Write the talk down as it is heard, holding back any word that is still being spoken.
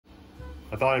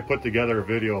I thought I'd put together a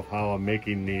video of how I'm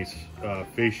making these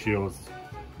face shields.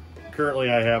 Currently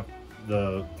I have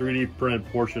the 3D printed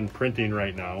portion printing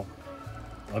right now.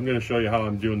 I'm going to show you how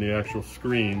I'm doing the actual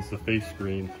screens, the face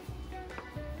screens.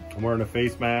 I'm wearing a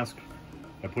face mask.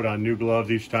 I put on new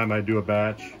gloves each time I do a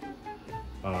batch.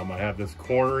 I have this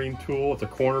cornering tool. It's a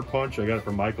corner punch. I got it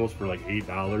from Michaels for like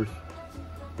 $8.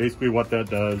 Basically what that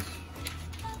does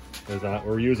is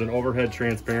we're using overhead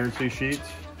transparency sheets,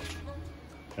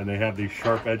 and they have these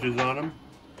sharp edges on them.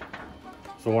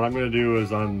 So what I'm going to do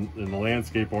is in the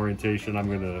landscape orientation, I'm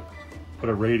going to put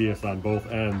a radius on both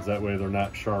ends. That way they're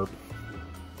not sharp.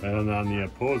 And then on the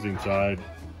opposing side,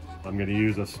 I'm going to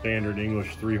use a standard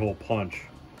English 3-hole punch.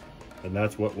 And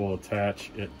that's what will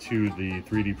attach it to the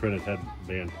 3D printed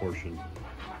headband portion.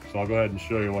 So I'll go ahead and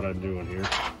show you what I'm doing here.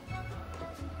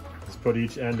 Just put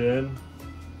each end in.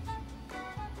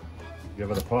 Give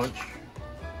it a punch.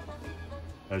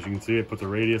 As you can see, it puts a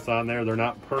radius on there. They're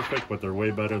not perfect, but they're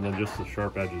way better than just the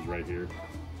sharp edges right here.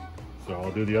 So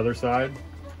I'll do the other side.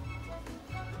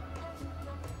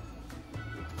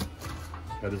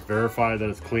 I just verify that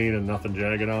it's clean and nothing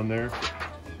jagged on there.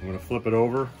 I'm going to flip it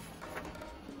over,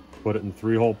 put it in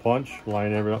 3-hole punch,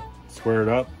 line it up, square it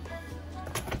up,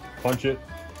 punch it.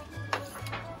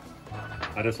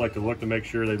 I just like to look to make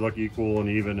sure they look equal and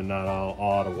even and not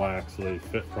all out of whack, so they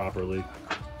fit properly.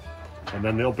 And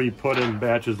then they'll be put in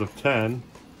batches of 10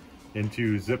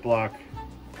 into Ziploc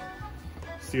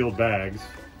sealed bags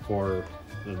to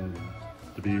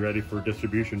be ready for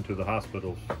distribution to the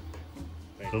hospitals.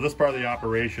 So this part of the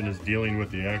operation is dealing with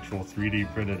the actual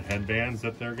 3D printed headbands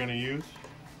that they're going to use.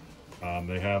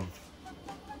 They have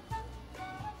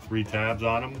 3 tabs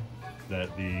on them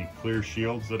that the clear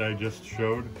shields that I just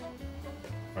showed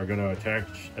are going to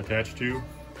attach to.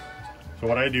 So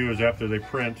what I do is after they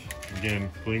print, again,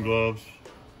 clean gloves,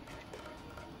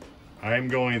 I'm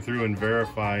going through and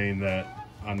verifying that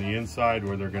on the inside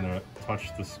where they're going to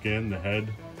touch the skin, the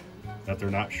head, that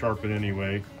they're not sharp in any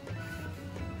way.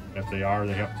 If they are,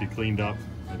 they have to be cleaned up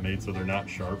and made so they're not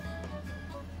sharp.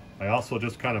 I also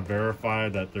just kind of verify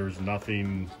that there's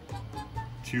nothing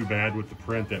too bad with the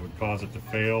print that would cause it to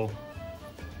fail.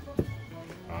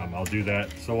 I'll do that.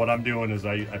 So what I'm doing is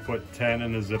I put 10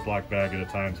 in a Ziploc bag at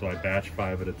a time, so I batch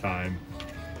 5 at a time.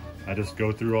 I just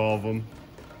go through all of them.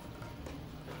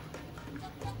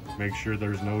 Make sure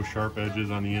there's no sharp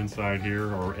edges on the inside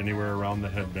here or anywhere around the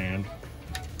headband.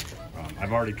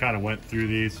 I've already kind of went through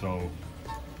these, so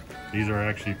these are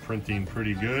actually printing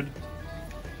pretty good.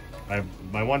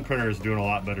 My one printer is doing a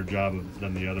lot better job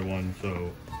than the other one,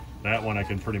 so that one I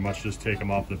can pretty much just take them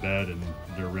off the bed and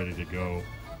they're ready to go.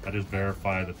 I just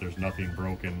verify that there's nothing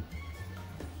broken.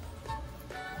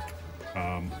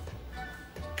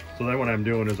 So then what I'm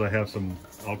doing is I have some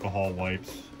alcohol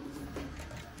wipes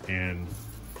and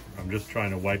I'm just trying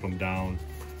to wipe them down.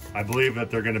 I believe that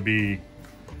they're going to be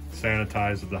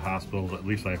sanitized at the hospitals, at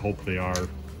least I hope they are.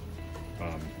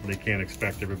 They can't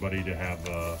expect everybody to have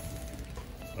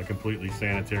a completely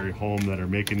sanitary home that are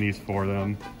making these for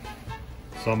them.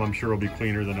 Some I'm sure will be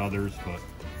cleaner than others, but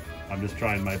I'm just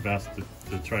trying my best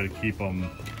to try to keep them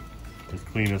as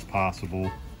clean as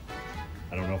possible.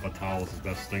 I don't know if a towel is the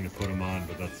best thing to put them on,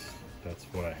 but that's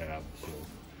what I have.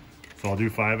 So I'll do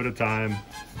 5 at a time.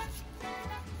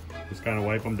 Just kind of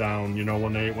wipe them down. You know,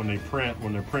 when they're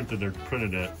printed, they're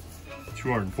printed at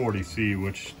 240C,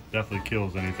 which definitely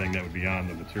kills anything that would be on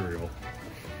the material.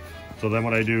 So then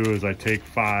what I do is I take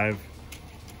 5,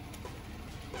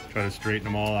 try to straighten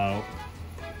them all out.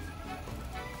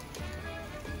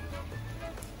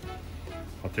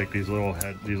 I'll take these little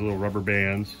rubber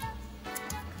bands.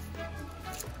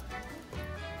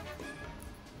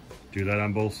 Do that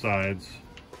on both sides.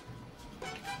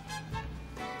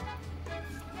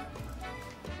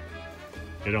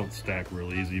 They don't stack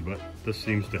real easy, but this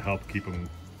seems to help keep them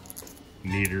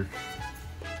neater.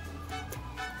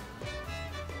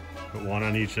 Put one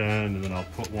on each end, and then I'll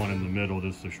put one in the middle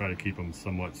just to try to keep them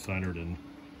somewhat centered and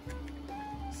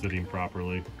sitting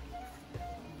properly.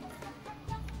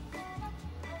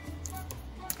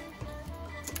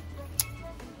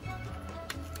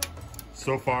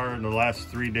 So far in the last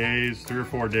 3 or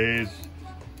 4 days,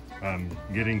 I'm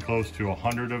getting close to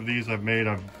 100 of these I've made.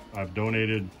 I've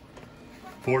donated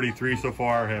 43 so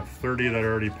far. I have 30 that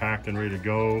are already packed and ready to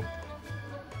go.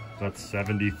 That's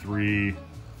 73.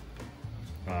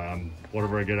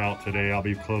 Whatever I get out today, I'll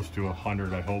be close to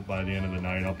 100. I hope by the end of the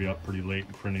night. I'll be up pretty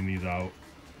late printing these out.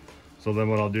 So then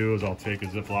what I'll do is I'll take a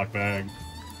Ziploc bag.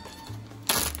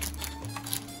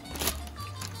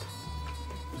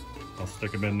 I'll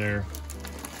stick them in there.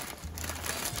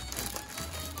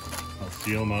 I'll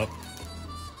seal them up.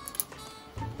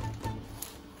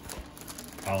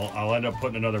 I'll end up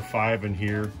putting another 5 in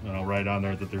here, and I'll write on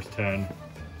there that there's 10.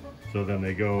 So then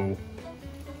they go,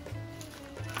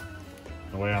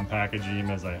 the way I'm packaging them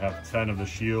is I have 10 of the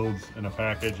shields in a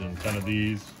package and 10 of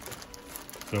these.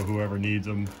 So whoever needs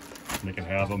them, they can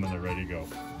have them and they're ready to go.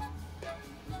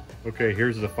 Okay,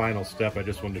 here's the final step. I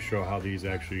just wanted to show how these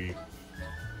actually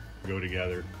go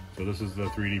together. So this is the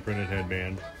 3D printed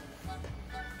headband.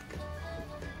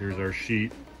 Here's our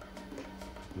sheet.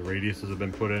 The radiuses have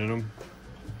been put in them.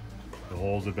 The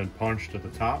holes have been punched at the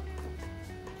top.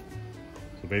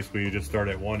 So basically you just start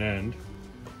at one end.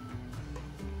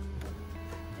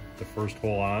 The first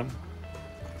hole on.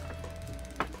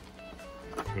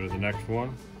 Go to the next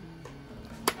one.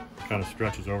 Kind of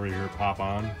stretches over here, pop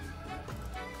on.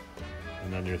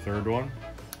 And then your third one.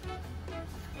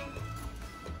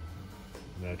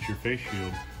 And that's your face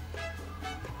shield.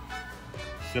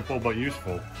 Simple but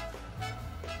useful.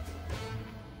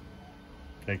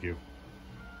 Thank you.